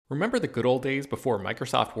Remember the good old days before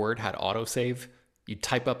Microsoft Word had autosave? You'd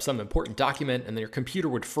type up some important document and then your computer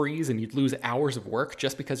would freeze and you'd lose hours of work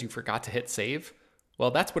just because you forgot to hit save?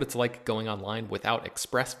 Well, that's what it's like going online without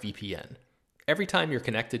ExpressVPN. Every time you're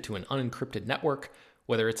connected to an unencrypted network,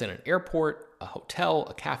 whether it's in an airport, a hotel,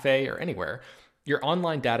 a cafe, or anywhere, your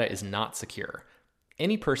online data is not secure.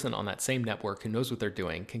 Any person on that same network who knows what they're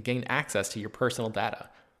doing can gain access to your personal data.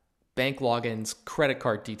 Bank logins, credit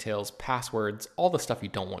card details, passwords, all the stuff you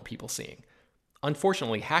don't want people seeing.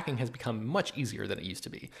 Unfortunately, hacking has become much easier than it used to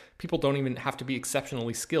be. People don't even have to be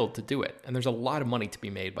exceptionally skilled to do it, and there's a lot of money to be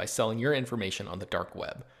made by selling your information on the dark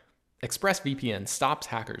web. ExpressVPN stops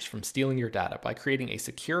hackers from stealing your data by creating a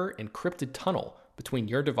secure, encrypted tunnel between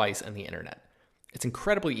your device and the internet. It's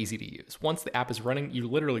incredibly easy to use. Once the app is running, you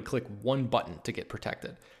literally click one button to get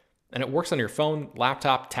protected. And it works on your phone,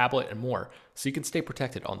 laptop, tablet, and more, so you can stay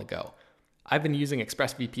protected on the go. I've been using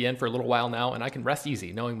ExpressVPN for a little while now, and I can rest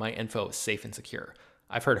easy knowing my info is safe and secure.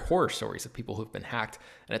 I've heard horror stories of people who've been hacked,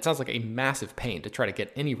 and it sounds like a massive pain to try to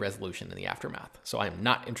get any resolution in the aftermath, so I am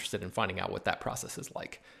not interested in finding out what that process is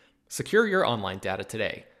like. Secure your online data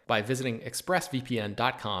today by visiting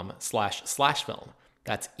expressvpn.com/film.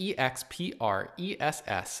 That's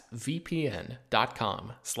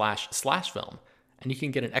expressvpn.com//film. And you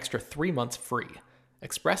can get an extra 3 months free.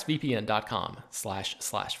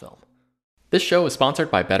 expressvpn.com//film. This show is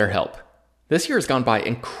sponsored by BetterHelp. This year has gone by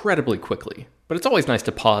incredibly quickly, but it's always nice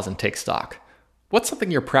to pause and take stock. What's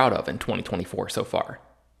something you're proud of in 2024 so far?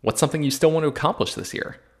 What's something you still want to accomplish this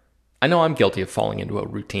year? I know I'm guilty of falling into a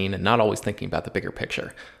routine and not always thinking about the bigger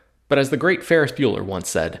picture. But as the great Ferris Bueller once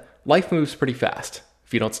said, life moves pretty fast.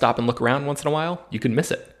 If you don't stop and look around once in a while, you can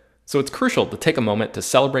miss it. So it's crucial to take a moment to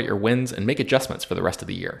celebrate your wins and make adjustments for the rest of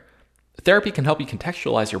the year. Therapy can help you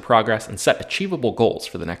contextualize your progress and set achievable goals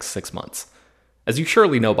for the next 6 months. As you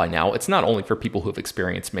surely know by now, it's not only for people who've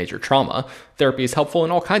experienced major trauma. Therapy is helpful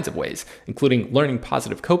in all kinds of ways, including learning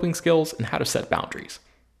positive coping skills and how to set boundaries.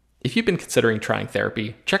 If you've been considering trying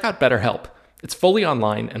therapy, check out BetterHelp. It's fully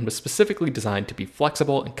online and was specifically designed to be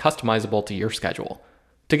flexible and customizable to your schedule.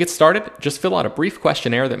 To get started, just fill out a brief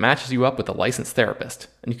questionnaire that matches you up with a licensed therapist,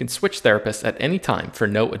 and you can switch therapists at any time for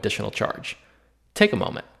no additional charge. Take a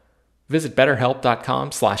moment. Visit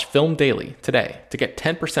betterhelp.com/filmdaily today to get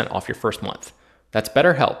 10% off your first month. That's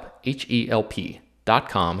BetterHelp,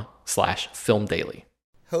 HELP.com/filmdaily.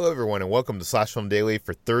 Hello, everyone, and welcome to Slash Film Daily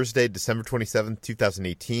for Thursday, December 27th,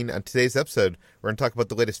 2018. On today's episode, we're going to talk about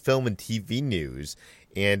the latest film and TV news.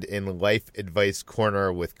 And in Life Advice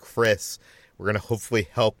Corner with Chris, we're going to hopefully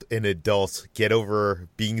help an adult get over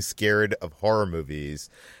being scared of horror movies.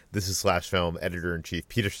 This is Slash Film Editor-in-Chief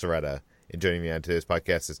Peter Sciretta, and joining me on today's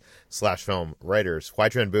podcast is Slash Film writers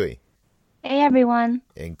Hoai-Tran Bui. Hey, everyone.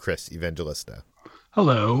 And Chris Evangelista.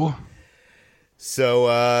 Hello. So,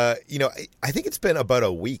 I think it's been about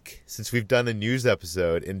a week since we've done a news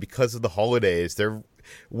episode, and because of the holidays,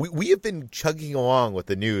 we have been chugging along with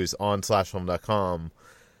the news on slashfilm.com.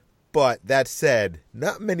 But that said,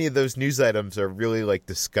 not many of those news items are really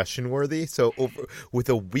discussion worthy. So with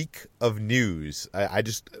a week of news, I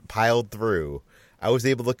just piled through. I was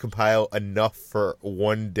able to compile enough for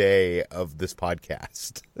one day of this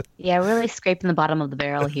podcast. Yeah, really scraping the bottom of the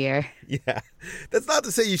barrel here. Yeah. That's not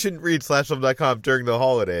to say you shouldn't read slashfilm.com during the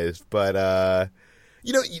holidays, but,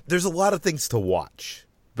 there's a lot of things to watch.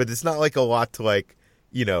 But it's not a lot to,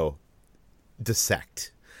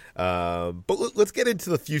 dissect. But let's get into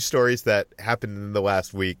the few stories that happened in the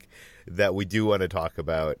last week that we do want to talk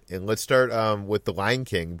about. And let's start with The Lion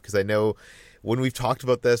King, because I know when we've talked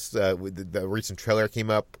about this, the recent trailer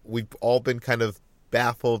came up, we've all been kind of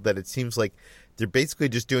baffled that it seems like they're basically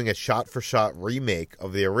just doing a shot-for-shot remake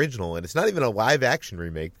of the original. And it's not even a live-action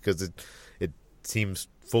remake because it seems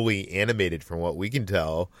fully animated from what we can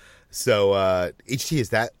tell. So, HT, is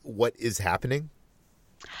that what is happening?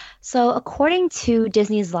 So according to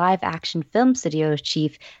Disney's live-action film studios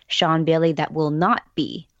chief, Sean Bailey, that will not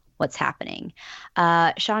be what's happening.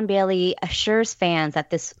 Sean Bailey assures fans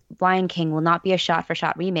that this Lion King will not be a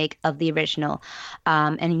shot-for-shot remake of the original.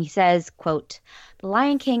 And he says, quote, "The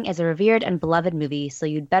Lion King is a revered and beloved movie, so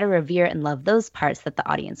you'd better revere and love those parts that the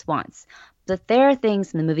audience wants. But there are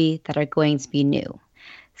things in the movie that are going to be new."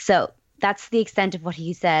 So that's the extent of what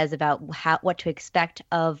he says about what to expect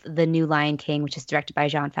of the new Lion King, which is directed by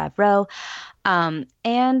Jon Favreau.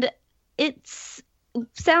 And it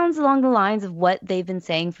sounds along the lines of what they've been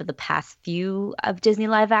saying for the past few of Disney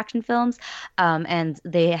live action films. And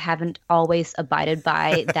they haven't always abided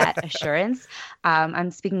by that assurance.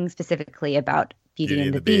 I'm speaking specifically about Beauty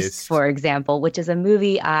and the Beast, for example, which is a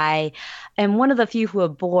movie I am one of the few who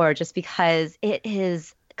abhor just because it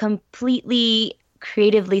is completely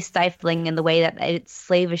creatively stifling in the way that it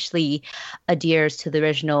slavishly adheres to the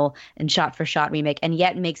original and shot-for-shot remake, and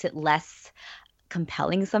yet makes it less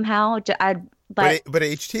compelling somehow. But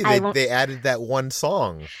HT, they added that one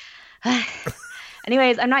song.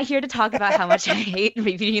 Anyways, I'm not here to talk about how much I hate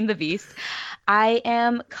Beauty and the Beast. I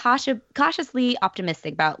am cautiously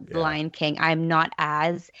optimistic about The Lion King. I'm not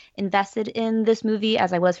as invested in this movie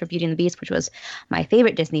as I was for Beauty and the Beast, which was my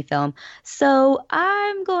favorite Disney film. So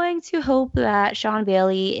I'm going to hope that Sean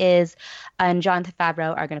Bailey and Jonathan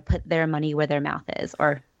Favreau are going to put their money where their mouth is.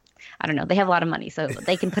 Or, I don't know. They have a lot of money, so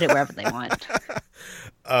they can put it wherever they want.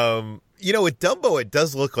 With Dumbo, it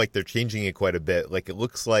does look like they're changing it quite a bit. Like, it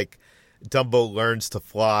looks like Dumbo learns to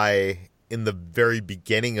fly in the very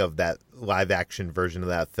beginning of that live action version of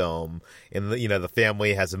that film, and the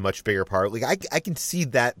family has a much bigger part. Like I can see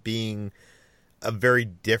that being a very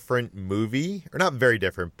different movie, or not very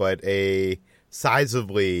different, but a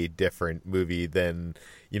sizably different movie than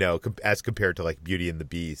as compared to like Beauty and the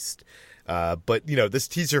Beast. But this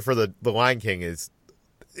teaser for the Lion King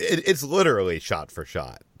it's literally shot for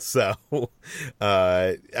shot. So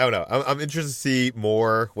I don't know. I'm interested to see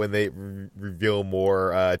more when they reveal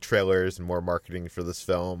more trailers and more marketing for this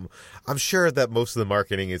film. I'm sure that most of the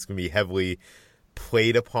marketing is going to be heavily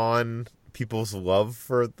played upon people's love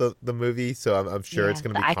for the movie. So I'm sure it's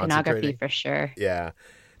going to be iconography for sure. Yeah,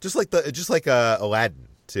 just like Aladdin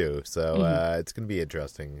too. So it's going to be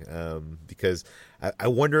interesting because I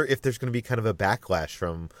wonder if there's going to be kind of a backlash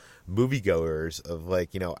from moviegoers of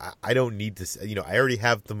like, I don't need to, I already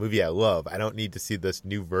have the movie I love. I don't need to see this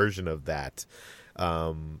new version of that.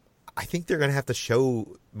 I think they're going to have to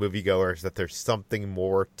show moviegoers that there's something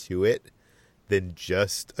more to it than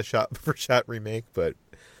just a shot for shot remake. But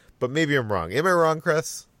maybe I'm wrong. Am I wrong,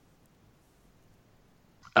 Chris?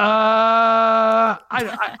 I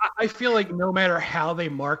feel like no matter how they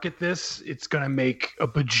market this, it's going to make a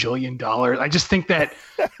bajillion dollars. I just think that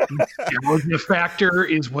the factor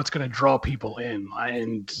is what's going to draw people in.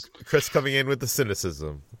 And Chris coming in with the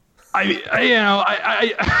cynicism. I'm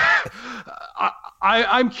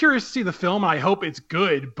curious to see the film. I hope it's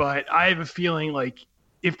good, but I have a feeling like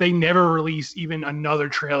if they never release even another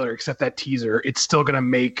trailer except that teaser, it's still going to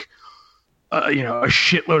make a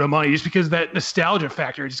shitload of money, just because that nostalgia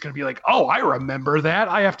factor is just going to be like, oh, I remember that.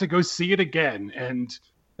 I have to go see it again. And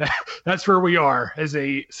that's where we are as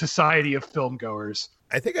a society of film goers.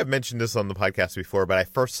 I think I've mentioned this on the podcast before, but I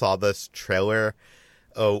first saw this trailer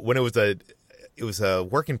when it was a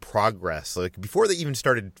work in progress. Like before they even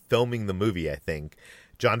started filming the movie, I think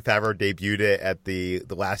Jon Favreau debuted it at the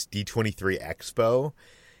last D23 Expo.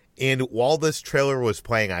 And while this trailer was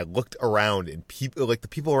playing, I looked around, and the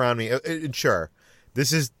people around me, and sure,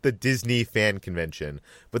 this is the Disney fan convention,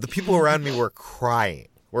 but the people around me were crying,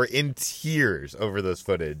 were in tears over this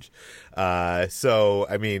footage. So,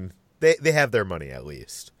 I mean, they have their money at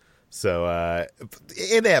least. So,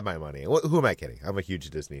 and they have my money. Who am I kidding? I'm a huge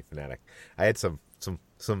Disney fanatic. I had some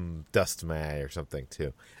dust in my eye or something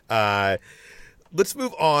too. Let's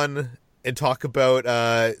move on and talk about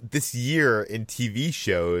this year in TV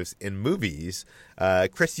shows and movies.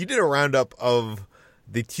 Chris, you did a roundup of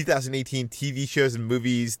the 2018 TV shows and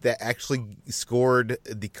movies that actually scored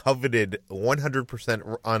the coveted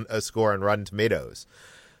 100% on a score on Rotten Tomatoes.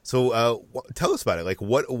 So tell us about it. Like,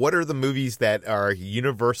 what are the movies that are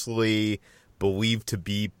universally believed to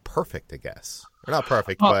be perfect, I guess? Or not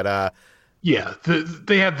perfect, but... Yeah,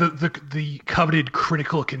 they have the coveted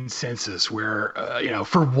critical consensus where,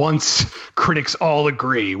 for once critics all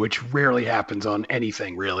agree, which rarely happens on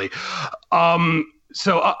anything, really.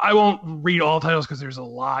 So I won't read all titles because there's a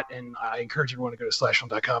lot, and I encourage everyone to go to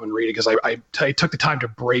slashfilm.com and read it because I took the time to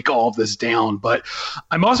break all of this down. But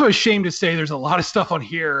I'm also ashamed to say there's a lot of stuff on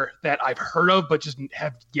here that I've heard of but just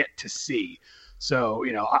have yet to see. So,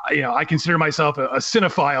 I consider myself a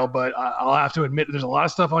cinephile, but I'll have to admit there's a lot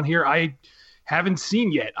of stuff on here I haven't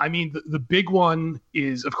seen yet. I mean, the big one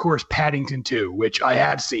is, of course, Paddington 2, which I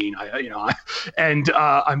have seen.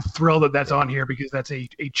 I'm thrilled that that's on here because that's a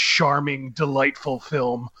charming, delightful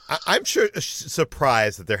film. I'm sure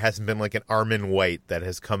surprised that there hasn't been like an Armin White that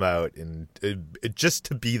has come out and just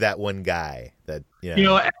to be that one guy that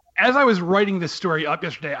As I was writing this story up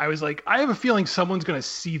yesterday, I was like, I have a feeling someone's going to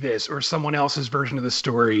see this or someone else's version of the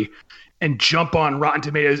story and jump on Rotten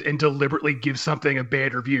Tomatoes and deliberately give something a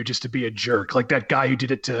bad review just to be a jerk. Like that guy who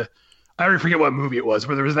did it to, I already forget what movie it was,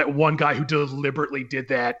 where there was that one guy who deliberately did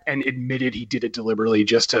that and admitted he did it deliberately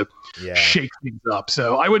just to shake things up.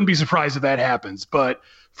 So I wouldn't be surprised if that happens. But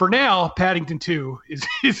for now, Paddington 2 is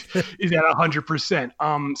at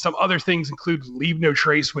 100%. Some other things include Leave No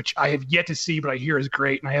Trace, which I have yet to see, but I hear is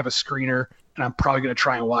great, and I have a screener and I'm probably going to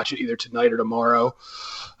try and watch it either tonight or tomorrow.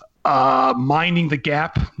 Minding the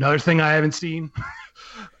Gap, another thing I haven't seen.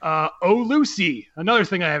 Oh, Lucy, another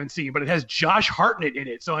thing I haven't seen, but it has Josh Hartnett in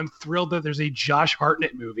it, so I'm thrilled that there's a Josh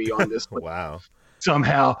Hartnett movie on this. Wow.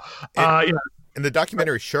 Somehow. Yeah. And the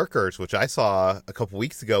documentary Shirkers, which I saw a couple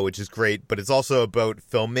weeks ago, which is great, but it's also about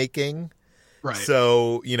filmmaking. Right.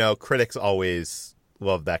 So, critics always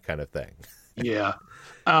love that kind of thing. Yeah.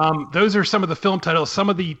 Those are some of the film titles. Some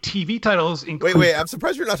of the TV titles include... Wait, I'm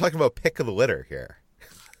surprised you're not talking about Pick of the Litter here.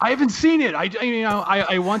 I haven't seen it.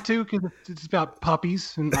 I want to because it's about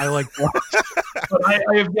puppies and I like dogs. But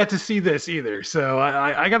I have yet to see this either. So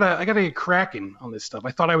I gotta get cracking on this stuff.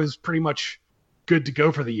 I thought I was pretty much good to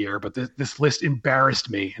go for the year, but this list embarrassed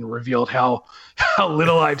me and revealed how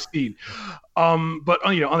little I've seen. But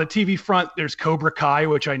on the TV front, there's Cobra Kai,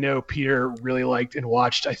 which I know Peter really liked and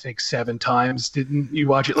watched, I think 7 times. Didn't you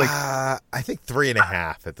watch it? I think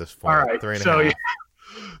 3.5 at this point. All right. 3.5. Yeah.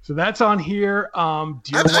 So that's on here. I'm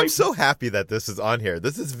so happy that this is on here.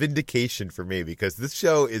 This is vindication for me because this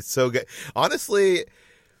show is so good. Honestly,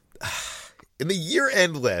 in the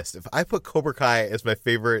year-end list, if I put Cobra Kai as my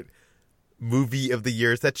favorite movie of the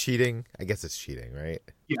year, is that cheating? I guess it's cheating, right?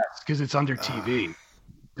 Yes, because it's under TV.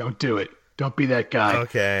 Don't do it. Don't be that guy.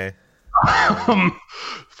 Okay.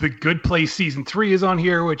 The Good Place season 3 is on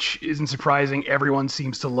here, which isn't surprising. Everyone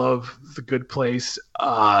seems to love The Good Place.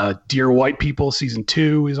 Dear White People season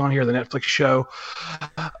 2 is on here, the Netflix show.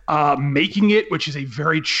 Making It, which is a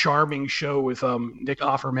very charming show with Nick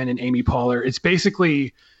Offerman and Amy Poehler. It's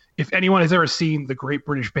basically, if anyone has ever seen The Great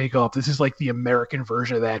British Bake Off, this is like the American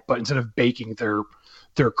version of that, but instead of baking, they're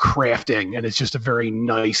crafting, and it's just a very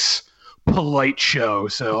nice, polite show.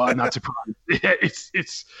 So I'm not surprised.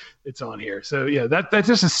 It's on here. So yeah, that's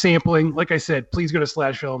just a sampling. Like I said, please go to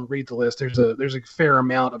Slash Film, read the list. There's a fair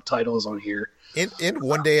amount of titles on here. In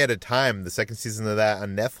One Day at a Time, the second season of that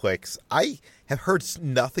on Netflix, I have heard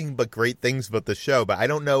nothing but great things about the show, but I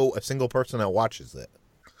don't know a single person that watches it.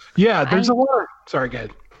 Yeah, there's a lot. Sorry, go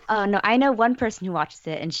ahead. Oh, no, I know one person who watches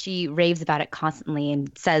it, and she raves about it constantly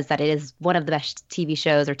and says that it is one of the best TV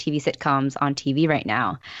shows or TV sitcoms on TV right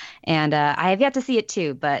now. And I have yet to see it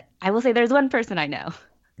too, but I will say there's one person I know.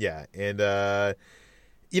 Yeah, and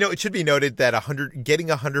it should be noted that getting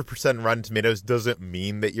 100% Rotten Tomatoes doesn't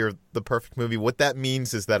mean that you're the perfect movie. What that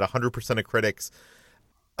means is that 100% of critics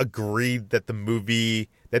agreed that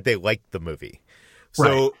they liked the movie.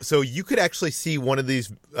 So you could actually see one of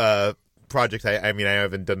these projects. I mean, I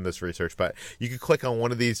haven't done this research, but you could click on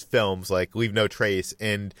one of these films like Leave No Trace,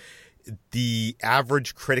 and the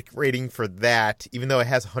average critic rating for that, even though it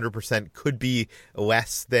has 100%, could be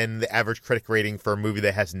less than the average critic rating for a movie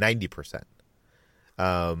that has 90%.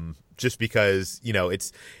 Just because,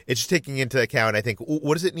 it's just taking into account, I think,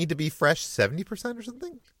 what does it need to be fresh? 70% or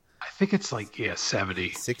something? I think it's like,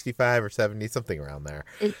 70. 65 or 70, something around there.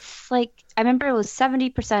 It's like, I remember it was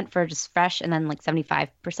 70% for just fresh and then like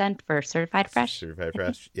 75% for certified fresh. Certified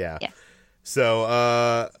fresh, yeah. Yeah.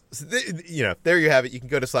 So, there you have it. You can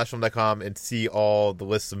go to slashfilm.com and see all the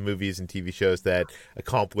lists of movies and TV shows that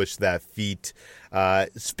accomplished that feat.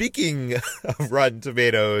 Speaking of Rotten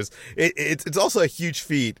Tomatoes, it's also a huge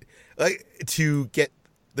feat, like, to get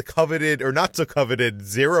the coveted or not so coveted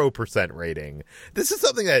 0% rating. This is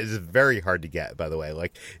something that is very hard to get, by the way.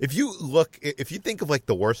 Like, if you think of like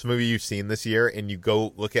the worst movie you've seen this year and you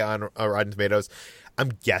go look at on Rotten Tomatoes,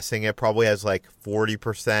 I'm guessing it probably has like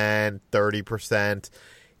 40%, 30%.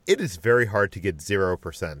 It is very hard to get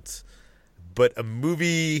 0%. But a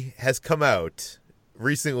movie has come out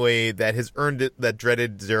recently that has earned it, that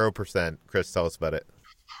dreaded 0%. Chris, tell us about it.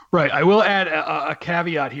 Right. I will add a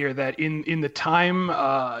caveat here that in the time,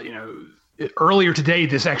 earlier today,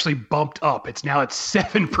 this actually bumped up. It's now at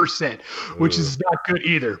 7%, which is not good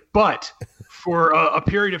either. But for a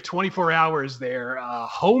period of 24 hours there,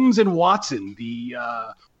 Holmes and Watson, the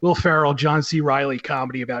Will Ferrell, John C. Reilly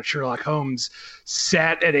comedy about Sherlock Holmes,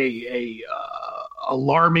 sat at a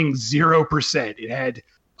alarming 0%. It had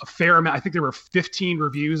a fair amount. I think there were 15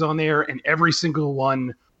 reviews on there, and every single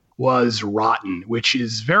one was rotten, which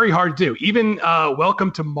is very hard to do. Even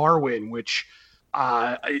Welcome to Marwen, which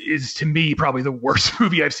is to me probably the worst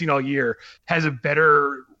movie I've seen all year, has a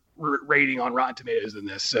better rating on Rotten Tomatoes than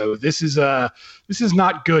this. So this is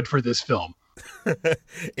not good for this film.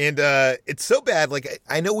 And it's so bad. Like,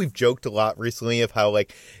 I know we've joked a lot recently of how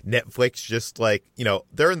like Netflix just like,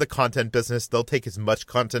 they're in the content business. They'll take as much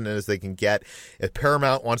content as they can get. If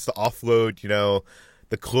Paramount wants to offload,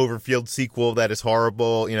 the Cloverfield sequel that is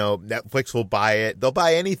horrible, Netflix will buy it. They'll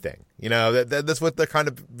buy anything. That's what they're kind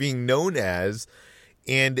of being known as.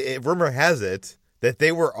 And rumor has it that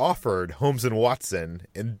they were offered Holmes and Watson,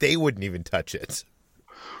 and they wouldn't even touch it.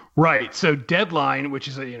 Right. So Deadline, which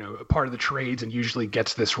is a part of the trades and usually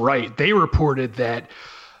gets this right, they reported that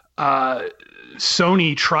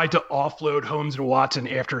Sony tried to offload Holmes and Watson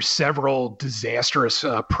after several disastrous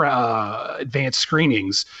advanced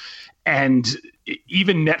screenings, and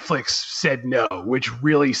even Netflix said no, which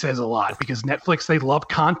really says a lot, because Netflix, they love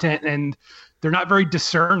content and they're not very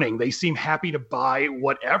discerning. They seem happy to buy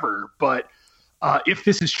whatever, but if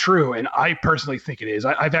this is true, and I personally think it is,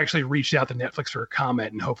 I've actually reached out to Netflix for a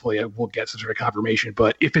comment, and hopefully we'll get some sort of confirmation.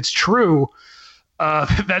 But if it's true,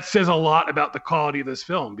 that says a lot about the quality of this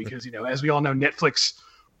film, because, as we all know, Netflix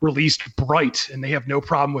released Bright, and they have no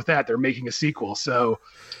problem with that. They're making a sequel. So,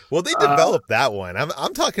 well, they developed that one.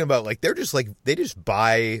 I'm talking about they just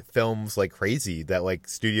buy films like crazy that like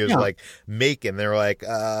studios make, and they're like,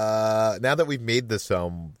 now that we've made this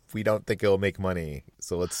film, we don't think it'll make money,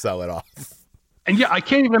 so let's sell it off. And yeah, I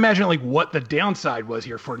can't even imagine like what the downside was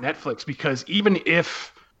here for Netflix, because even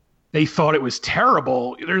if they thought it was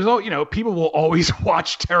terrible, there's people will always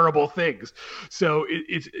watch terrible things. So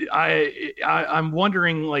I'm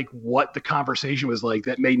wondering like what the conversation was like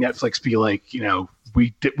that made Netflix be like,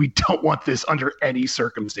 we don't want this under any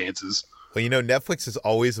circumstances. Well, Netflix is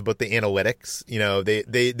always about the analytics.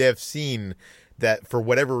 They have seen that for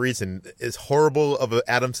whatever reason, as horrible of an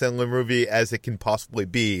Adam Sandler movie as it can possibly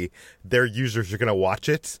be, their users are going to watch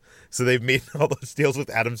it. So they've made all those deals with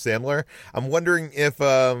Adam Sandler. I'm wondering if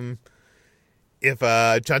John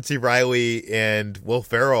C. Reilly and Will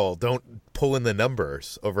Ferrell don't pull in the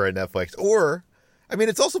numbers over at Netflix. Or, I mean,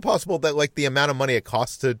 it's also possible that like the amount of money it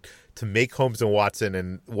costs to make Holmes and Watson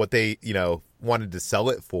and what they, wanted to sell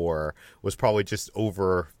it for was probably just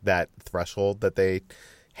over that threshold that they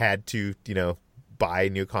had to, buy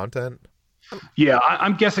new content. Yeah,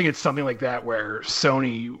 I'm guessing it's something like that where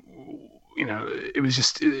Sony, it was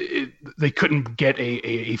just they couldn't get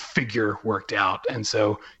a figure worked out, and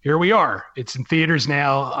so here we are. It's in theaters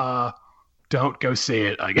now. Don't go see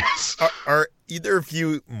it, I guess. Are either of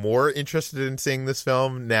you more interested in seeing this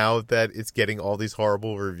film now that it's getting all these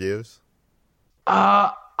horrible reviews?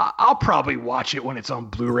 I'll probably watch it when it's on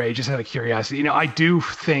Blu-ray, just out of curiosity. I do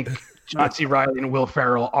think John C. Reilly and Will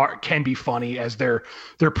Ferrell can be funny, as their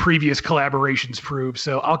previous collaborations prove.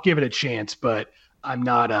 So I'll give it a chance, but I'm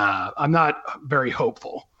not very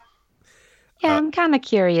hopeful. Yeah, I'm kind of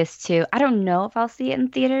curious too. I don't know if I'll see it in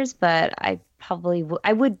theaters, but I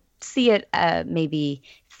would see it maybe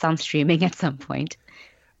some streaming at some point.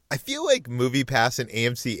 I feel like MoviePass and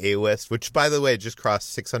AMC A-List, which by the way just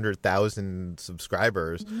crossed 600,000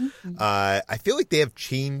 subscribers, I feel like they have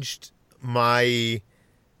changed my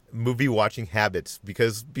movie watching habits,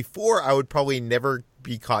 because before I would probably never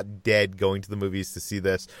be caught dead going to the movies to see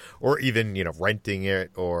this, or even renting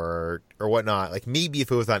it or whatnot. Like maybe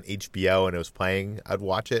if it was on HBO and it was playing, I'd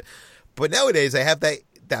watch it. But nowadays I have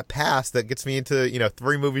that pass that gets me into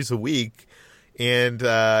 3 movies a week, and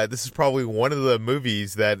this is probably one of the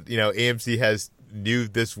movies that AMC has new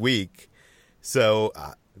this week. So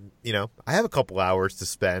I have a couple hours to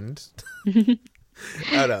spend.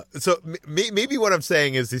 I don't know. So maybe what I'm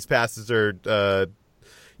saying is these passes are,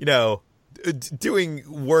 doing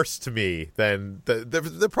worse to me than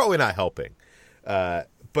they're probably not helping.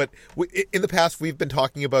 But in the past, we've been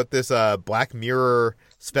talking about this Black Mirror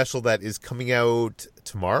special that is coming out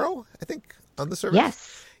tomorrow, I think, on the service.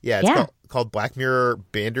 Yes. Yeah, it's called Black Mirror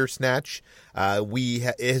Bandersnatch.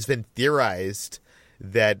 It has been theorized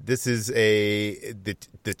that this is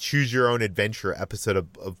the Choose Your Own Adventure episode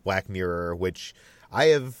of Black Mirror, which I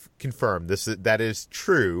have confirmed that is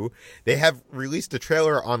true. They have released a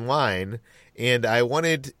trailer online, and I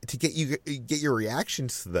wanted to get your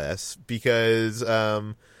reactions to this because,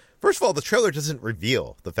 first of all, the trailer doesn't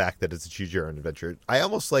reveal the fact that it's a Choose Your Own Adventure. I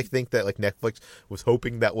almost think that Netflix was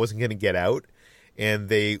hoping that wasn't going to get out, and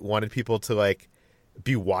they wanted people to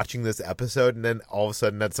be watching this episode, and then all of a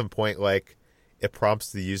sudden at some point it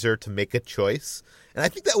prompts the user to make a choice. And I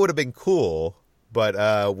think that would have been cool,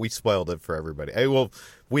 but we spoiled it for everybody.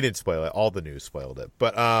 We didn't spoil it. All the news spoiled it.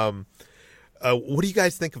 But what do you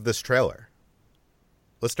guys think of this trailer?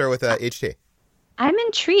 Let's start with HT. I'm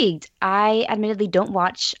intrigued. I admittedly don't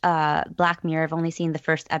watch Black Mirror. I've only seen the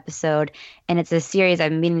first episode, and it's a series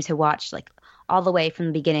I'm meaning to watch all the way from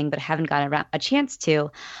the beginning, but haven't gotten a chance to.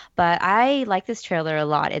 But I like this trailer a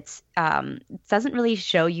lot. It doesn't really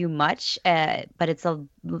show you much, but it's a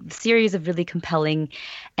series of really compelling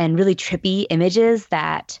and really trippy images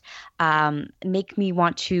that make me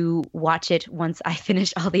want to watch it once I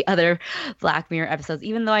finish all the other Black Mirror episodes,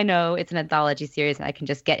 even though I know it's an anthology series and I can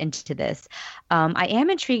just get into this. I am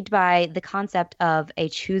intrigued by the concept of a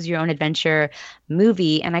choose your own adventure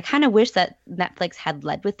movie, and I kind of wish that Netflix had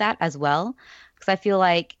led with that as well, because I feel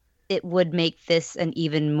like it would make this an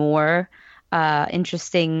even more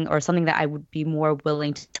interesting, or something that I would be more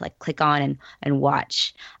willing to like click on and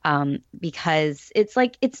watch, because it's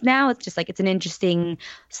just an interesting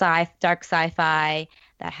dark sci-fi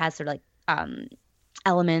that has sort of like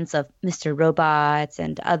elements of Mr. Robots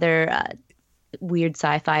and other weird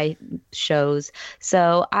sci-fi shows.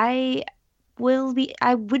 So I would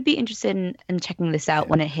be interested in checking this out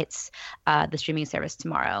when it hits the streaming service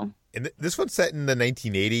tomorrow. And this one's set in the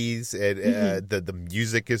 1980s. And, the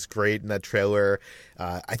music is great in that trailer.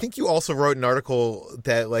 I think you also wrote an article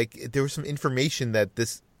that like there was some information that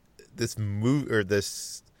this movie, or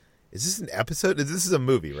this, is this an episode? This is a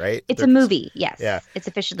movie, right? It's a movie. Yes. Yeah. It's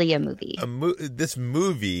officially a movie. This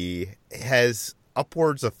movie has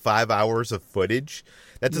upwards of 5 hours of footage.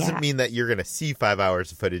 That doesn't mean that you're going to see 5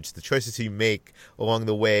 hours of footage. The choices you make along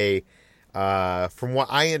the way, from what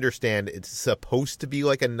I understand, it's supposed to be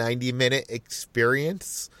like a 90-minute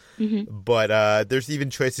experience, but there's even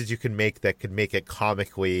choices you can make that could make it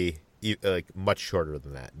comically like much shorter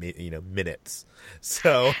than that, minutes.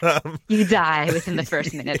 So you die within the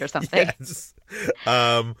first minute or something. Yes.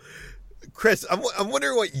 Chris, I'm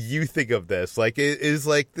wondering what you think of this. Like, is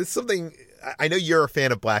like this something? I know you're a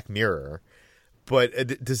fan of Black Mirror,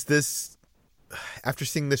 but does this, after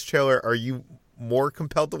seeing this trailer, are you more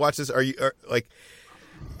compelled to watch this? How are you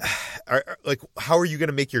going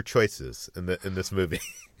to make your choices in this movie?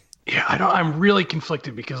 Yeah, I'm really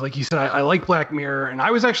conflicted because, like you said, I like Black Mirror, and I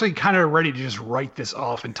was actually kind of ready to just write this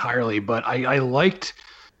off entirely. But I liked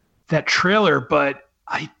that trailer, but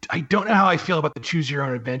I don't know how I feel about the choose your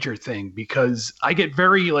own adventure thing, because I get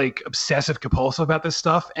very like obsessive compulsive about this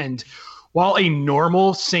stuff. And while a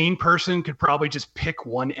normal sane person could probably just pick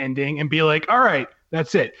one ending and be like, all right,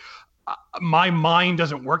 that's it, my mind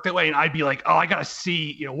doesn't work that way, and I'd be like, oh, I gotta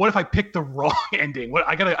see, what if I pick the wrong ending?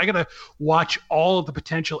 I gotta watch all of the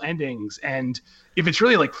potential endings, and if it's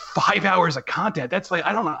really like 5 hours of content, that's like,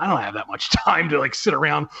 I don't have that much time to like sit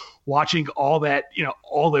around watching all that,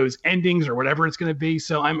 all those endings or whatever it's gonna be.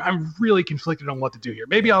 So I'm really conflicted on what to do here.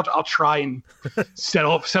 Maybe I'll try and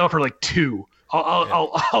settle for like two.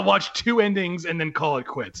 I'll watch two endings and then call it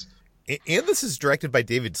quits. And this is directed by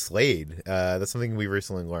David Slade. That's something we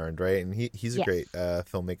recently learned, right? And he's a great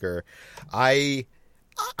filmmaker. I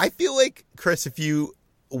feel like, Chris, if you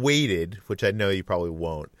waited, which I know you probably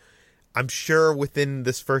won't, I'm sure within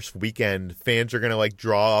this first weekend, fans are going to like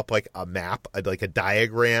draw up like a map, like a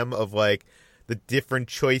diagram of like the different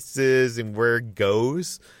choices and where it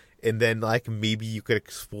goes. And then like maybe you could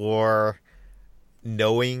explore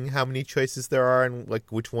knowing how many choices there are and like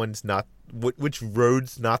which roads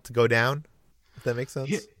not to go down, if that makes sense.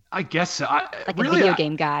 Yeah, I guess so. Like really, a video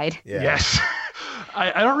game guide. Yeah. Yes.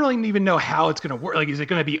 I don't really even know how it's going to work. Like, is it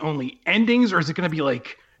going to be only endings, or is it going to be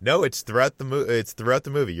like? No, it's throughout the movie. It's throughout the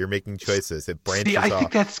movie. You're making choices. It branches off. I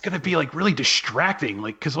think that's going to be like really distracting.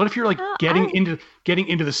 Like, because what if you're like getting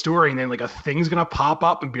into the story, and then like a thing's going to pop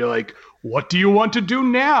up and be like, "What do you want to do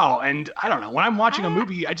now?" And I don't know. When I'm watching a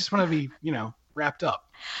movie, I just want to be, wrapped up.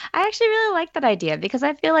 I actually really like that idea, because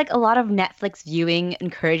I feel like a lot of Netflix viewing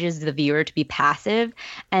encourages the viewer to be passive,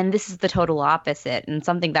 and this is the total opposite, and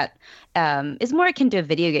something that is more akin to a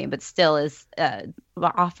video game, but still is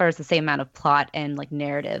offers the same amount of plot and like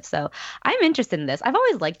narrative. So I'm interested in this. I've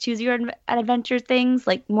always liked choose your own adventure things,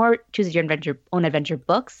 like more choose your own adventure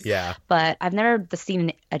books. Yeah. But I've never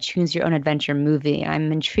seen a choose your own adventure movie, and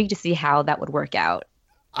I'm intrigued to see how that would work out.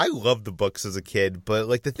 I loved the books as a kid, but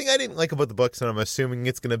like the thing I didn't like about the books, and I'm assuming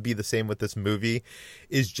it's going to be the same with this movie,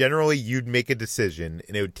 is generally you'd make a decision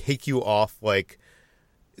and it would take you off like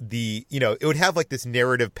it would have like this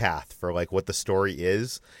narrative path for like what the story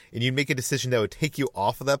is, and you'd make a decision that would take you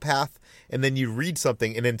off of that path, and then you read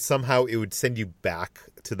something and then somehow it would send you back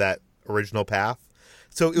to that original path.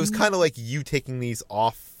 So it was kind of like you taking these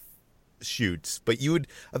off shoots, but you would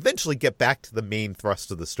eventually get back to the main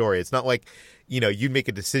thrust of the story. It's not like, you'd make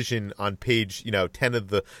a decision on page, 10 of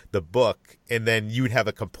the book, and then you'd have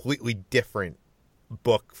a completely different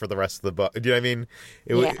book for the rest of the book. Do you know what I mean?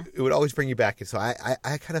 It would always bring you back. And so I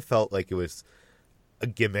kind of felt like it was a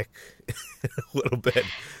gimmick a little bit.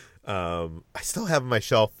 I still have on my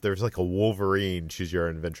shelf. There's like a Wolverine Choose Your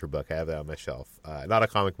Own Adventure book. I have that on my shelf. Not a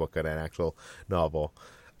comic book, but an actual novel.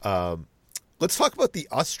 Let's talk about the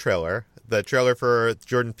Us trailer. The trailer for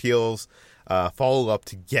Jordan Peele's follow-up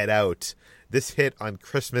to Get Out. This hit on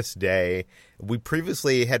Christmas Day. We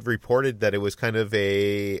previously had reported that it was kind of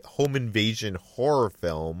a home invasion horror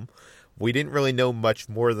film. We didn't really know much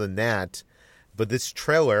more than that. But this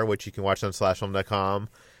trailer, which you can watch on slashfilm.com,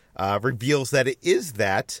 reveals that it is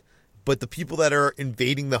that. But the people that are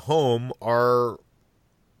invading the home are,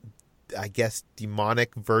 I guess,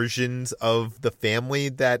 demonic versions of the family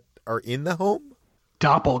that are in the home?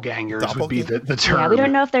 Doppelgangers would be the term. Yeah, we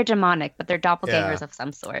don't know if they're demonic, but they're doppelgangers of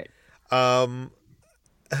some sort. I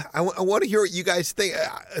want to hear what you guys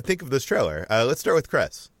think of this trailer. Let's start with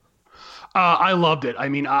Chris. I loved it. I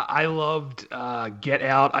mean, I loved Get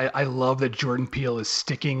Out. I love that Jordan Peele is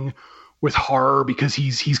sticking with horror because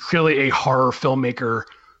he's clearly a horror filmmaker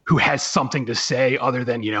who has something to say other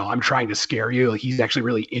than, I'm trying to scare you. Like, he's actually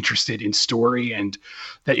really interested in story, and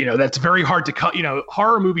that, that's very hard to cut.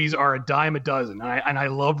 Horror movies are a dime a dozen, and I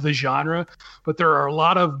love the genre, but there are a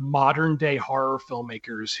lot of modern day horror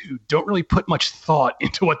filmmakers who don't really put much thought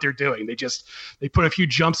into what they're doing. They put a few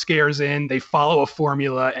jump scares in, they follow a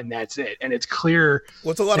formula, and that's it. And it's clear.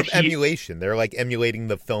 Well, it's a lot of emulation. They're like emulating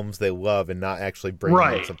the films they love and not actually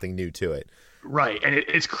bringing something new to it. Right. And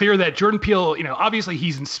it's clear that Jordan Peele, obviously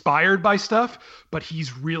he's inspired by stuff, but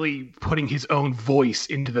he's really putting his own voice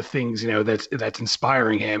into the things, that's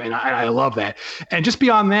inspiring him. And I love that. And just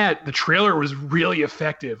beyond that, the trailer was really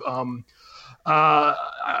effective. I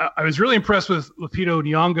was really impressed with Lupita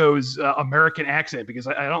Nyong'o's American accent, because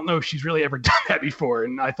I don't know if she's really ever done that before.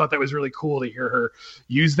 And I thought that was really cool to hear her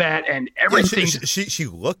use that, and everything. Yeah, she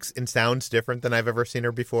looks and sounds different than I've ever seen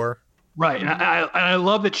her before. Right. And I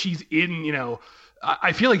love that she's in,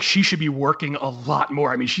 I feel like she should be working a lot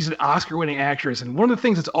more. I mean, she's an Oscar-winning actress. And one of the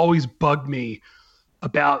things that's always bugged me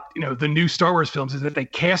about, the new Star Wars films is that they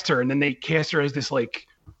cast her, and then they cast her as this, like,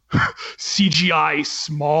 CGI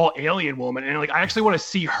small alien woman. And, like, I actually want to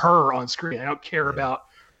see her on screen. I don't care about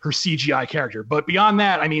her CGI character. But beyond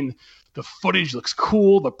that, I mean, the footage looks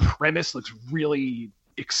cool. The premise looks really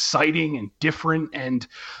exciting and different, and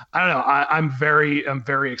I don't know, I'm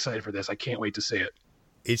very excited for this. I can't wait to see it.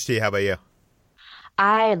 HT, how about you?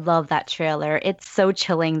 I love that trailer. It's so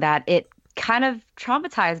chilling that it kind of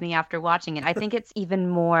traumatized me after watching it. I think it's even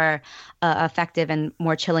more effective and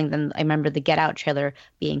more chilling than I remember the Get Out trailer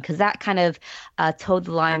being, because that kind of towed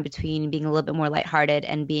the line between being a little bit more lighthearted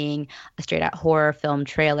and being a straight out horror film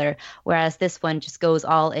trailer, whereas this one just goes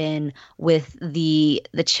all in with the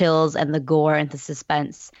chills and the gore and the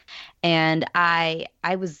suspense. And I've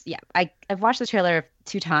watched the trailer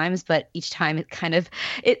 2 times, but each time it kind of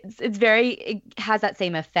it has that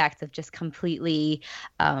same effect of just completely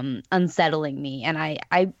unsettling me. And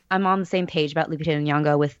I'm on the same page about Lupita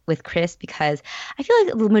Nyong'o with Chris, because I feel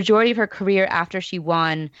like the majority of her career after she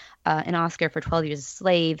won an Oscar for 12 Years a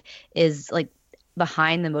Slave is like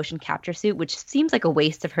behind the motion capture suit, which seems like a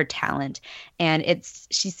waste of her talent. And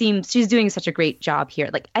she's doing such a great job here.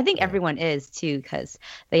 Like, I think everyone is too, because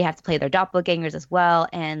they have to play their doppelgangers as well,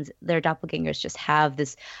 and their doppelgangers just have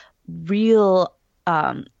this real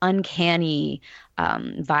uncanny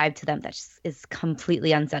vibe to them that just is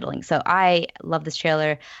completely unsettling. So I love this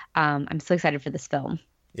trailer. I'm so excited for this film.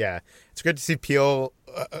 Yeah, it's good to see Peele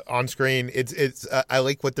on screen. It's I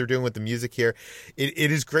like what they're doing with the music here. It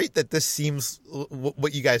is great that this seems,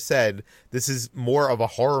 what you guys said, this is more of a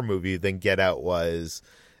horror movie than Get Out was,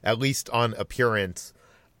 at least on appearance.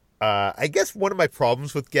 I guess one of my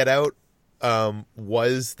problems with Get Out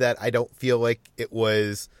was that I don't feel like it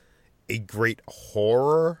was a great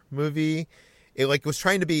horror movie. It was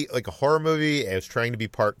trying to be like a horror movie. It was trying to be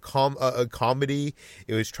part a comedy.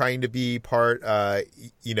 It was trying to be part,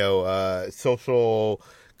 social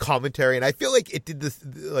commentary. And I feel like it did this,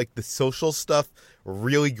 like the social stuff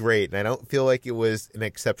really great. And I don't feel like it was an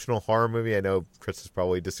exceptional horror movie. I know Chris is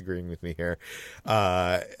probably disagreeing with me here.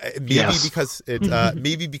 Because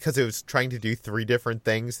it was trying to do 3 different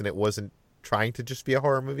things, and it wasn't trying to just be a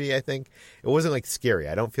horror movie. I think it wasn't like scary.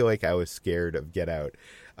 I don't feel like I was scared of Get Out.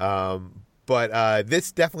 But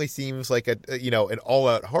this definitely seems like an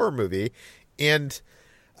all-out horror movie, and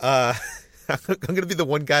I'm going to be the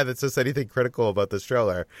one guy that says anything critical about this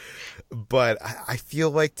trailer. But I feel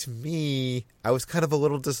like, to me, I was kind of a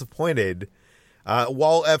little disappointed.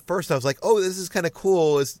 While at first I was like, "Oh, this is kind of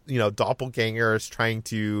cool," as doppelgangers trying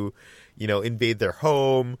to, invade their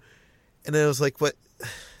home, and then I was like, "But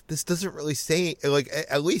this doesn't really say, like,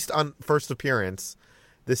 at least on first appearance."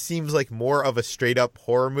 This seems like more of a straight-up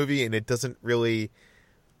horror movie, and it doesn't really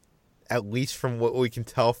at least from what we can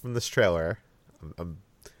tell from this trailer, I'm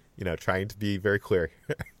trying to be very clear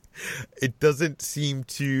here. It doesn't seem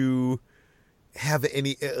to have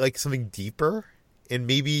any like something deeper, and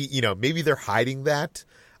maybe they're hiding that.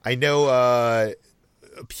 I know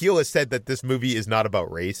Peele has said that this movie is not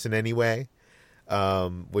about race in any way,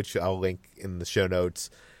 which I'll link in the show notes.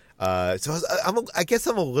 So I guess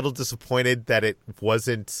I'm a little disappointed that it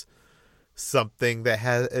wasn't something that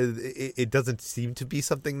has. It doesn't seem to be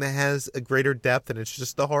something that has a greater depth, and it's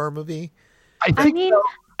just a horror movie.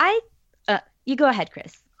 You go ahead,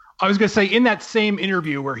 Chris. I was going to say, in that same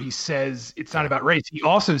interview where he says it's not about race, he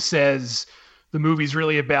also says the movie's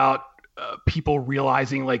really about people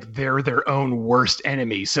realizing like they're their own worst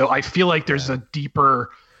enemy. So I feel like there's a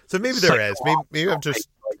deeper. So maybe there is. Maybe I'm just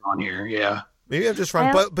on here. Yeah. Maybe I'm just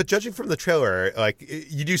wrong. But judging from the trailer, like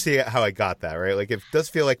you do see how I got that, right? Like it does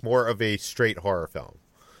feel like more of a straight horror film.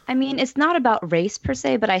 I mean, it's not about race per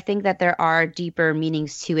se, but I think that there are deeper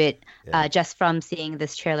meanings to it just from seeing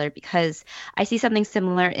this trailer, because I see something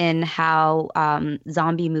similar in how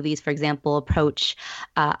zombie movies, for example, approach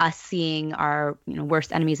us seeing our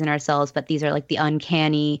worst enemies in ourselves, but these are like the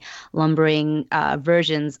uncanny, lumbering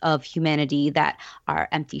versions of humanity that are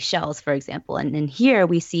empty shells, for example. And in here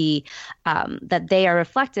we see that they are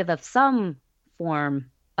reflective of some form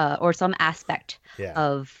or some aspect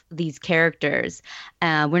of these characters.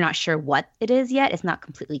 We're not sure what it is yet. It's not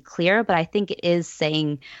completely clear, but I think it is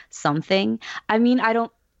saying something. I mean, I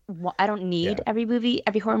don't need every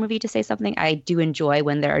horror movie to say something. I do enjoy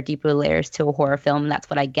when there are deeper layers to a horror film. That's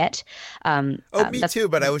what I get. Me too,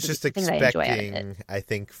 but I was just expecting, I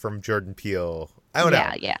think, from Jordan Peele. I don't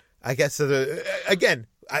know. Yeah. I guess, again,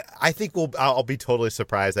 I think I'll be totally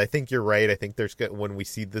surprised. I think you're right. I think when we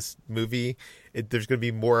see this movie, there's going to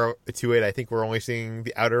be more to it. I think we're only seeing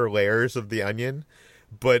the outer layers of the onion.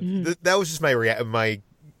 But that was just my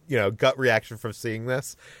gut reaction from seeing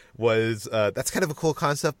this was that's kind of a cool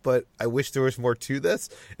concept, but I wish there was more to this.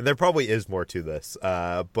 And there probably is more to this.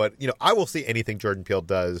 But I will see anything Jordan Peele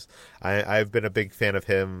does. I've been a big fan of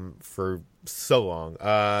him for so long.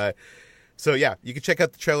 So yeah, you can check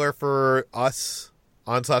out the trailer for Us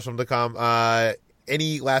on slashfilm.com.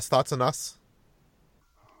 Any last thoughts on Us?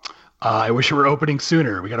 I wish it were opening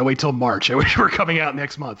sooner. We got to wait till March. I wish it were coming out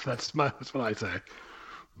next month. That's what I say.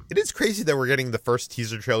 It is crazy that we're getting the first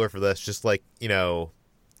teaser trailer for this just like, a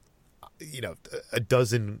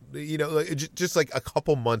dozen, just like a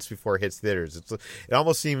couple months before it hits theaters. It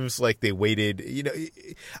almost seems like they waited,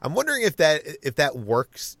 I'm wondering if that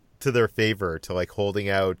works to their favor, to like holding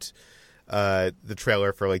out the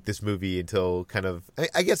trailer for like this movie until kind of,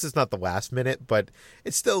 I guess it's not the last minute, but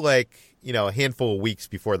it's still like, a handful of weeks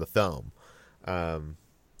before the film.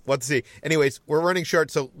 We'll have to see. Anyways, we're running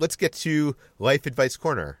short, so let's get to Life Advice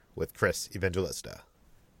Corner with Chris Evangelista.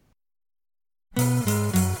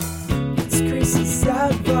 It's Chris's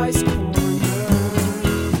Advice Corner.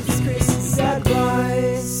 It's Chris's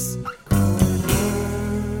Advice Corner.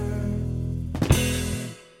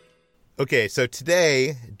 Okay, so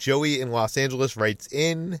today, Joey in Los Angeles writes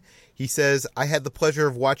in. He says, I had the pleasure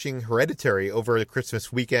of watching Hereditary over the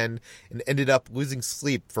Christmas weekend and ended up losing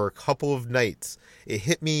sleep for a couple of nights. It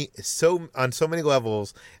hit me on so many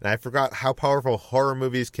levels, and I forgot how powerful horror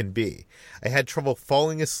movies can be. I had trouble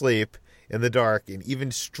falling asleep in the dark and even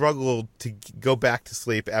struggled to go back to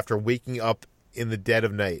sleep after waking up in the dead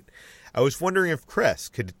of night. I was wondering if Chris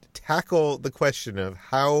could tackle the question of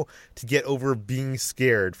how to get over being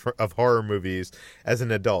scared of horror movies as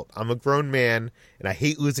an adult. I'm a grown man, and I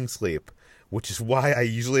hate losing sleep, which is why I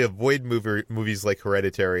usually avoid movies like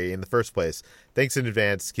Hereditary in the first place. Thanks in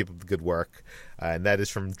advance. Keep up the good work. And that is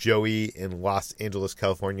from Joey in Los Angeles,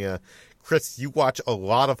 California. Chris, you watch a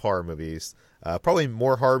lot of horror movies, probably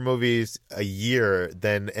more horror movies a year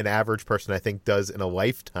than an average person, I think, does in a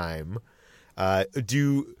lifetime.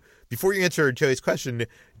 Before you answer Joey's question,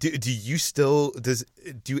 do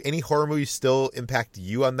any horror movies still impact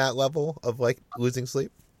you on that level of like losing sleep?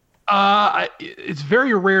 It's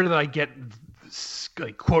very rare that I get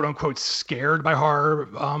like quote unquote scared by horror.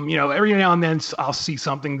 Every now and then I'll see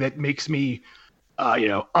something that makes me,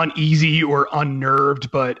 uneasy or unnerved.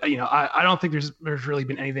 But I don't think there's really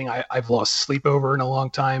been anything I've lost sleep over in a long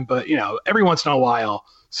time. But every once in a while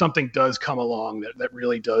something does come along that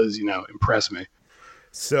really does impress me.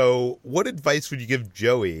 So what advice would you give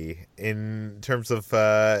Joey in terms of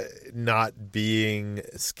not being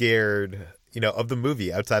scared, of the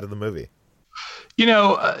movie, outside of the movie?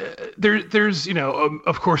 There's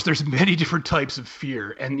of course, there's many different types of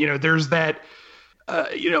fear. And, there's that,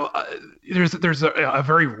 there's a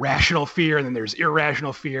very rational fear, and then there's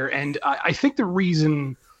irrational fear. And I think the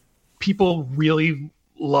reason people really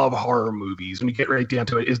love horror movies, when you get right down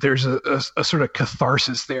to it, is there's a sort of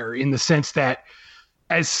catharsis there, in the sense that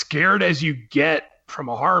as scared as you get from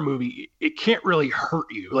a horror movie, it can't really hurt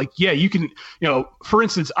you. Like, yeah, you can, for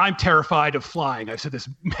instance, I'm terrified of flying. I've said this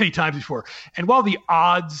many times before. And while the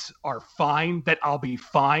odds are fine that I'll be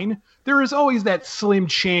fine, there is always that slim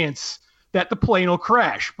chance that the plane will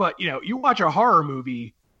crash. But, you watch a horror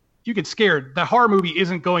movie, you get scared. The horror movie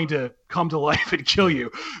isn't going to come to life and kill you.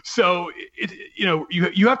 So,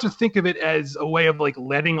 you have to think of it as a way of like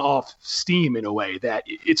letting off steam, in a way that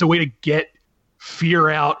it's a way to get fear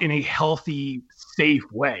out in a healthy, safe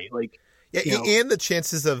way. Like, and the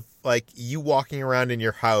chances of like you walking around in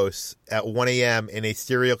your house at 1 a.m. and a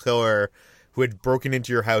serial killer who had broken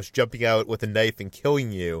into your house jumping out with a knife and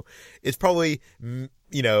killing you is probably,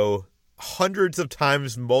 hundreds of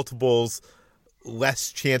times multiples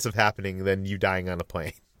less chance of happening than you dying on a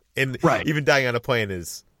plane. And even dying on a plane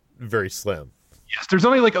is very slim. Yes, there's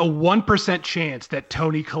only like a 1% chance that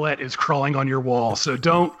Toni Collette is crawling on your wall, so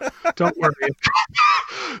don't worry.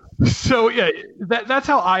 So yeah, that's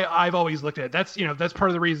how I've always looked at it. That's part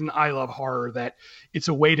of the reason I love horror, that it's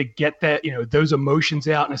a way to get that those emotions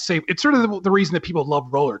out in a safe. It's sort of the reason that people love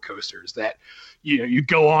roller coasters. That you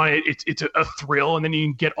go on it, it's a thrill, and then you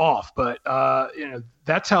can get off. But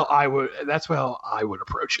that's how I would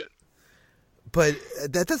approach it. But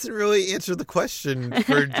that doesn't really answer the question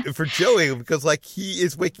for Joey, because like he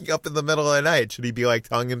is waking up in the middle of the night. Should he be like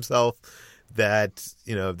telling himself that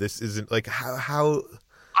this isn't like how?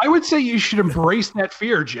 I would say you should embrace that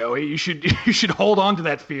fear, Joey. You should hold on to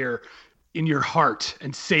that fear in your heart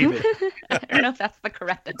and save it. I don't know if that's the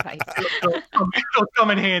correct advice. It'll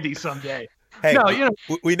come in handy someday. Hey, no,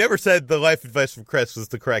 we never said the life advice from Chris was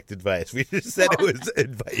the correct advice. We just said it was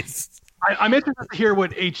advice. I'm interested to hear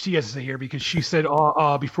what HT has to say here, because she said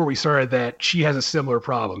before we started that she has a similar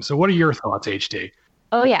problem. So what are your thoughts, HT?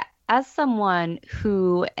 Oh, yeah. As someone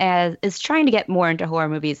who is trying to get more into horror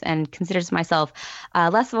movies and considers myself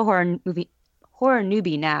less of a horror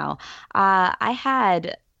newbie now, I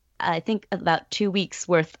had, I think, about 2 weeks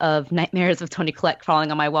worth of nightmares of Toni Collette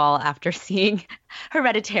crawling on my wall after seeing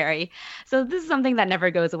Hereditary. So this is something that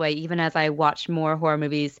never goes away, even as I watch more horror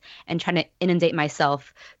movies and trying to inundate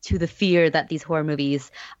myself to the fear that these horror movies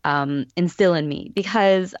instill in me.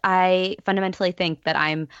 Because I fundamentally think that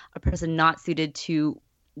I'm a person not suited to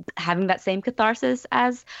having that same catharsis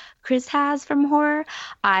as Chris has from horror.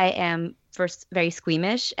 I am first very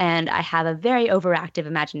squeamish, and I have a very overactive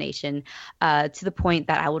imagination to the point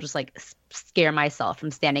that I will just like scare myself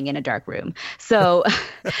from standing in a dark room. So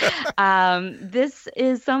this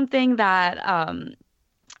is something that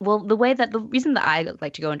the reason that I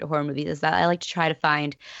like to go into horror movies is that I like to try to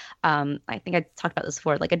find, I think I talked about this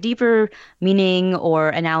before, like a deeper meaning or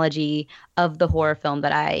analogy of the horror film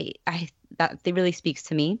that that really speaks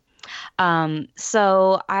to me.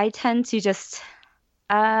 So I tend to just,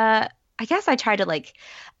 I guess I try to like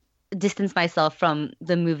distance myself from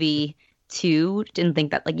the movie too, and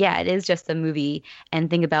think that like, yeah, it is just a movie, and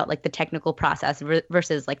think about like the technical process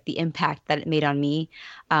versus like the impact that it made on me.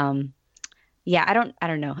 Yeah, I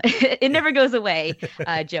don't know. It never goes away,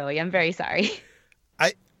 Joey. I'm very sorry.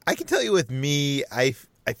 I can tell you with me, I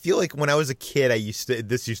feel like when I was a kid,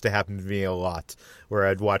 this used to happen to me a lot, where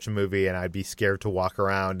I'd watch a movie and I'd be scared to walk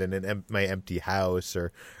around in my empty house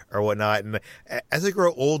or whatnot. And as I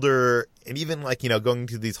grow older, and even like going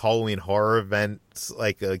to these Halloween horror events,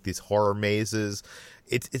 like these horror mazes,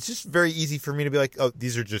 it's just very easy for me to be like, oh,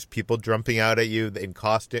 these are just people jumping out at you in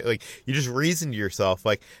costume. Like, you just reason to yourself,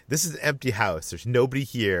 like, this is an empty house. There's nobody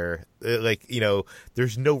here. Like,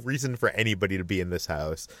 there's no reason for anybody to be in this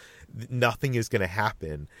house. Nothing is going to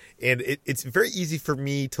happen. And it's very easy for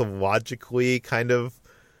me to logically kind of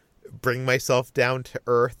bring myself down to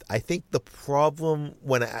earth. I think the problem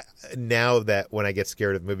when I get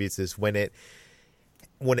scared of movies is when it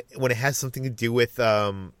has something to do with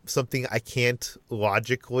something I can't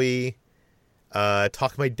logically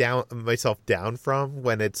talk myself down from.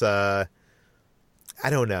 When it's I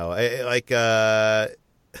don't know,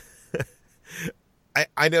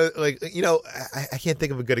 I know, like, I can't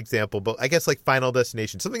think of a good example, but I guess like Final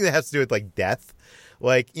Destination, something that has to do with like death.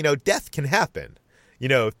 Like, death can happen.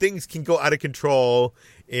 Things can go out of control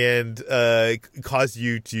and cause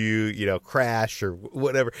you to, crash or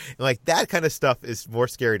whatever. And like that kind of stuff is more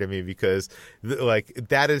scary to me, because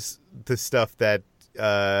that is the stuff that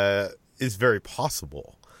is very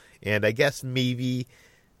possible. And I guess maybe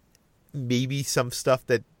some stuff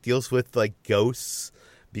that deals with like ghosts,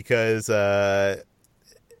 because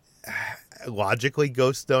logically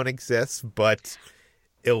ghosts don't exist, but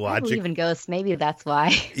illogically, I believe in ghosts. Maybe that's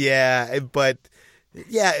why. Yeah, but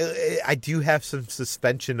Yeah, I do have some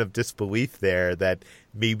suspension of disbelief there that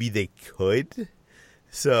maybe they could.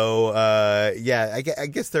 So, yeah, I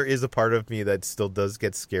guess there is a part of me that still does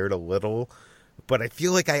get scared a little, but I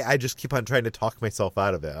feel like I just keep on trying to talk myself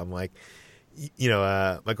out of it. I'm like,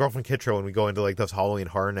 my girlfriend Kitra, when we go into like those Halloween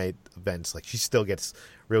Horror Night events, like she still gets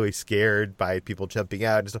really scared by people jumping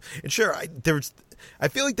out and stuff. And sure, I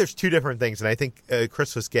feel like there's two different things, and I think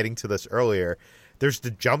Chris was getting to this earlier. There's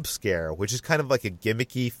the jump scare, which is kind of like a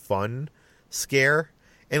gimmicky, fun scare.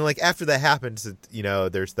 And like after that happens,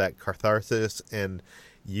 there's that catharsis, and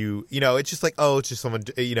it's just like, oh, it's just someone,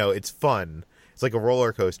 it's fun. It's like a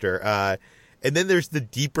roller coaster. And then there's the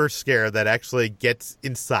deeper scare that actually gets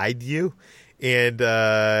inside you, and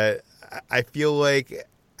I feel like,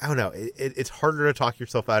 I don't know, it's harder to talk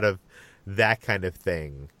yourself out of that kind of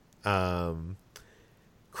thing.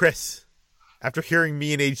 Chris, after hearing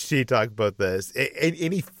me and HT talk about this,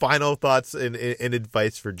 any final thoughts and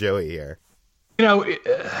advice for Joey here?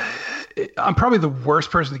 I'm probably the worst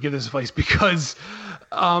person to give this advice because,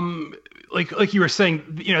 like you were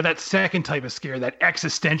saying, that second type of scare, that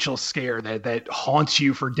existential scare that haunts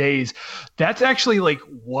you for days, that's actually like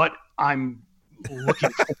what I'm looking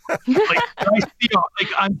for.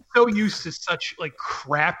 I'm so used to such like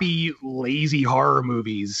crappy, lazy horror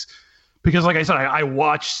movies because, like I said, I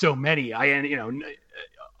watch so many.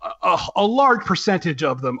 A large percentage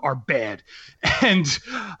of them are bad, and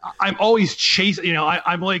I'm always chasing.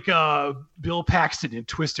 I'm like Bill Paxton in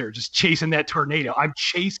Twister, just chasing that tornado. I'm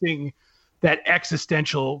chasing that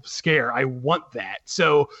existential scare. I want that.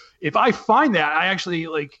 So if I find that, I actually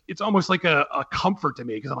it's almost like a comfort to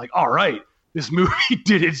me because I'm like, all right, this movie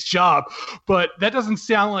did its job. But that doesn't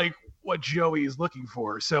sound like what Joey is looking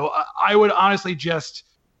for. So I would honestly just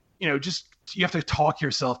you have to talk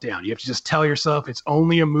yourself down. You have to just tell yourself it's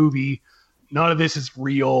only a movie. None of this is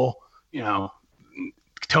real.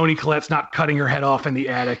 Toni Collette's not cutting her head off in the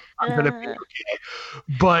attic. I'm going to be okay.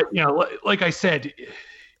 But, like I said,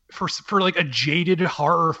 for like a jaded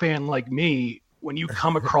horror fan like me, when you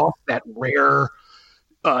come across that rare,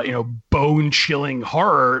 bone chilling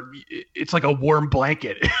horror, it's like a warm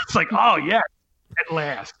blanket. It's like, oh yeah, at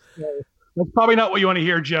last. So, that's probably not what you want to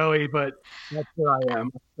hear, Joey, but that's where I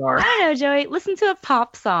am. Sorry. I don't know, Joey. Listen to a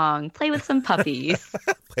pop song. Play with some puppies.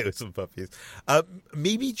 Play with some puppies.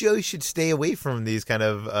 Maybe Joey should stay away from these kind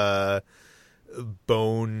of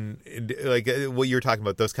bone, like what you were talking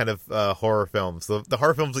about, those kind of horror films, the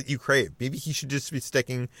horror films that you crave. Maybe he should just be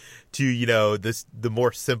sticking to, the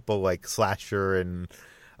more simple, like slasher and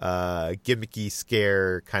gimmicky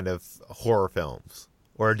scare kind of horror films.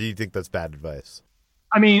 Or do you think that's bad advice?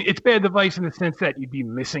 I mean, it's bad advice in the sense that you'd be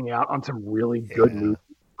missing out on some really good movies.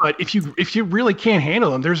 But if you really can't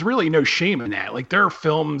handle them, there's really no shame in that. Like there are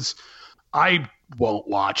films I won't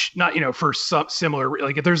watch, not for some similar.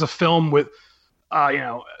 Like if there's a film with,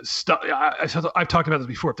 stuff. I've talked about this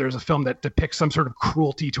before. If there's a film that depicts some sort of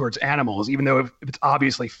cruelty towards animals, even though if it's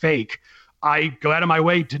obviously fake, I go out of my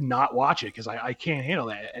way to not watch it because I can't handle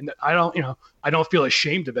that, and I don't feel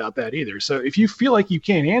ashamed about that either. So if you feel like you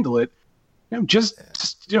can't handle it, just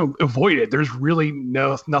avoid it. There's really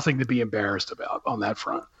nothing to be embarrassed about on that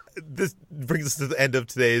front. This brings us to the end of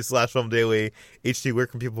today's Slash Film Daily. HT, where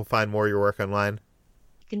can people find more of your work online?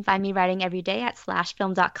 You can find me writing every day at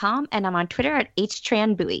slashfilm.com, and I'm on Twitter at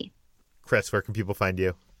htranbui. Chris, where can people find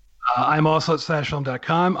you? I'm also at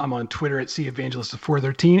slashfilm.com. I'm on Twitter at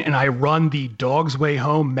CEvangelist413, and I run the Dog's Way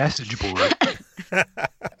Home message board.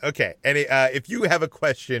 Okay. And if you have a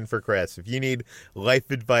question for Chris, if you need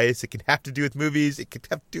life advice, it can have to do with movies, it could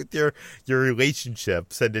have to do with your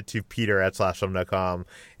relationship, send it to peter@slashfilm.com,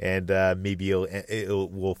 and maybe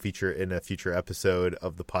we'll feature in a future episode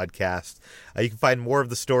of the podcast. You can find more of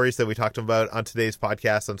the stories that we talked about on today's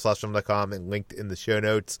podcast on slashfilm.com and linked in the show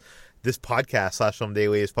notes. This podcast, Slash Film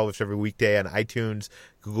Daily, is published every weekday on iTunes,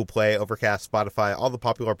 Google Play, Overcast, Spotify, all the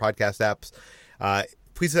popular podcast apps.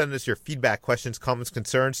 Please send us your feedback, questions, comments,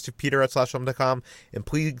 concerns to peter@slashfilm.com. And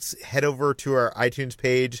please head over to our iTunes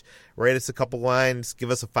page, write us a couple lines,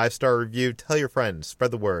 give us a 5-star review, tell your friends,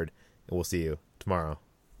 spread the word, and we'll see you tomorrow.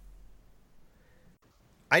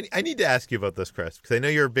 I need to ask you about this, Chris, because I know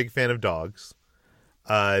you're a big fan of dogs.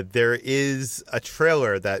 There is a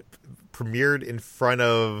trailer that premiered in front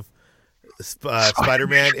of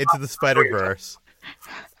Spider-Man Into the Spider-Verse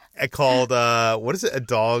called what is it? A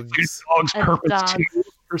Dog's Purpose 2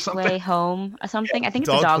 or something. Way Home or something. I think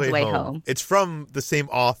it's A Dog's Way Home. It's from the same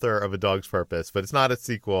author of A Dog's Purpose, but it's not a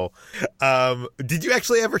sequel. Did you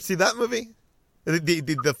actually ever see that movie?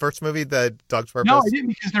 The first movie, the Dog's Purpose? No, I didn't,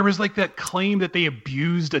 because there was like that claim that they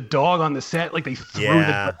abused a dog on the set. Like they threw the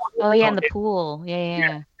dog. Oh yeah, in the pool.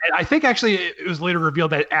 Yeah. And I think actually it was later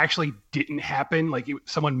revealed that it actually didn't happen. Like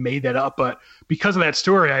someone made that up. But because of that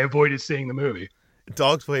story, I avoided seeing the movie.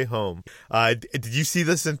 Dog's Way Home. Did you see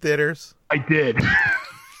this in theaters? I did.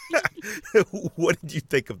 What did you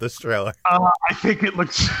think of this trailer? I think it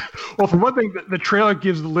looks well. For one thing, the trailer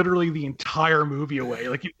gives literally the entire movie away.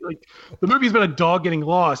 Like the movie's about a dog getting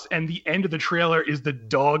lost, and the end of the trailer is the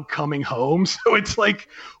dog coming home. So it's like,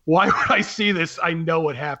 why would I see this? I know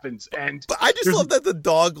what happens. But I just love that the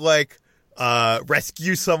dog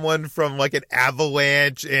rescues someone from like an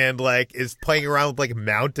avalanche and like is playing around with like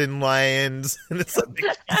mountain lions, and it's like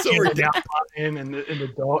so ridiculous. And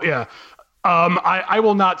the dog, yeah. I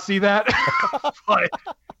will not see that, but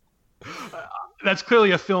that's clearly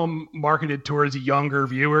a film marketed towards younger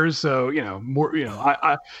viewers. So more.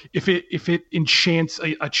 If it enchants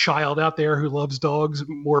a child out there who loves dogs,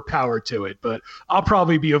 more power to it. But I'll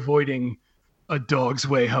probably be avoiding A Dog's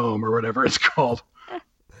Way Home or whatever it's called.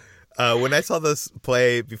 When I saw this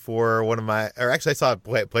play before I saw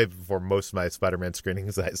it play before most of my Spider-Man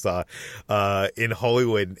screenings I saw in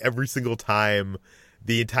Hollywood. Every single time,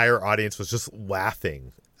 the entire audience was just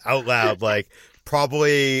laughing out loud, like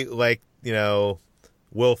probably like,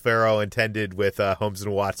 Will Ferrell intended with Holmes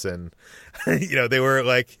and Watson. They were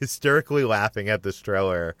like hysterically laughing at this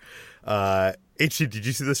trailer. HG, did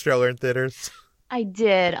you see this trailer in theaters? I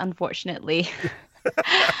did, unfortunately.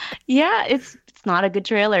 Yeah, it's not a good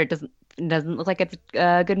trailer. It doesn't look like it's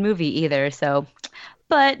a good movie either. So,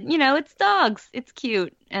 but it's dogs. It's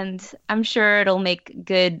cute, and I'm sure it'll make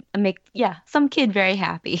some kid very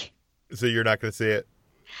happy. So you're not going to see it?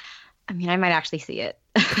 I mean, I might actually see it.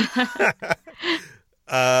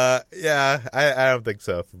 Yeah, I don't think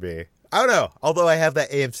so for me. I don't know. Although I have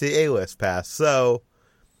that AMC A-list pass, so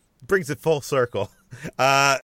brings it full circle.